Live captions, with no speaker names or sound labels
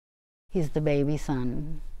He's the baby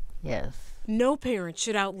son, yes. No parent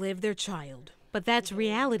should outlive their child, but that's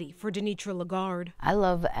reality for Denitra LaGarde. I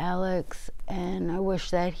love Alex, and I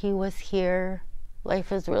wish that he was here.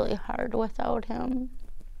 Life is really hard without him.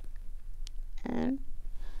 And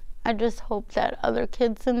I just hope that other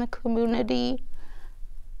kids in the community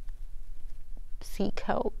seek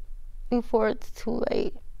help before it's too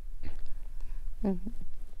late.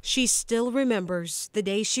 She still remembers the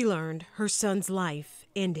day she learned her son's life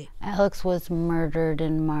ended. Alex was murdered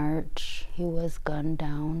in March. He was gunned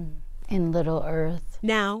down in Little Earth.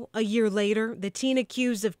 Now, a year later, the teen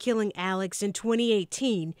accused of killing Alex in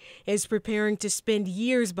 2018 is preparing to spend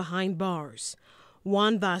years behind bars.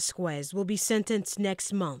 Juan Vasquez will be sentenced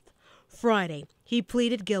next month. Friday, he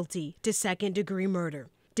pleaded guilty to second-degree murder.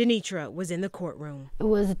 Denitra was in the courtroom. It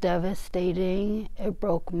was devastating. It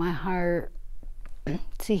broke my heart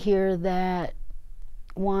to hear that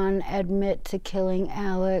Juan admit to killing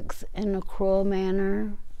Alex in a cruel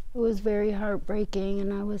manner. It was very heartbreaking,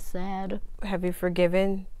 and I was sad. Have you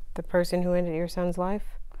forgiven the person who ended your son's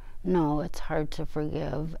life? No, it's hard to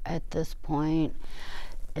forgive at this point.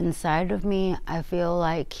 Inside of me, I feel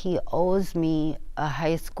like he owes me a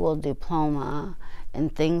high school diploma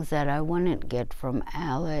and things that I wouldn't get from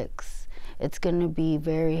Alex. It's going to be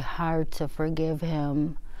very hard to forgive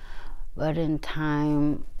him, but in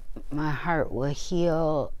time, my heart will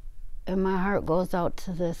heal, and my heart goes out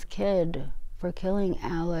to this kid for killing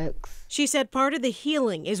Alex. She said part of the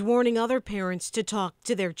healing is warning other parents to talk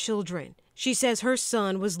to their children. She says her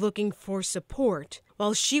son was looking for support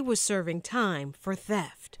while she was serving time for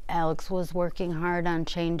theft. Alex was working hard on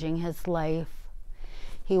changing his life.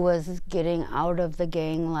 He was getting out of the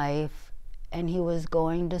gang life, and he was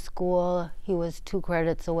going to school. He was 2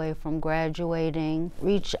 credits away from graduating.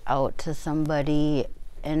 Reach out to somebody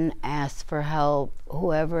and ask for help,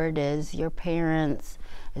 whoever it is, your parents.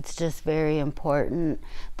 It's just very important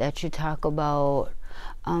that you talk about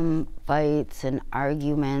fights and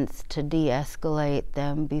arguments to de-escalate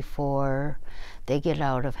them before they get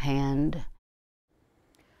out of hand.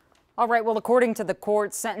 All right, well, according to the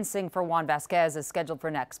court, sentencing for Juan Vasquez is scheduled for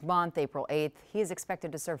next month, April 8th. He is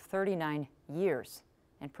expected to serve 39 years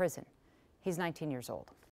in prison. He's 19 years old.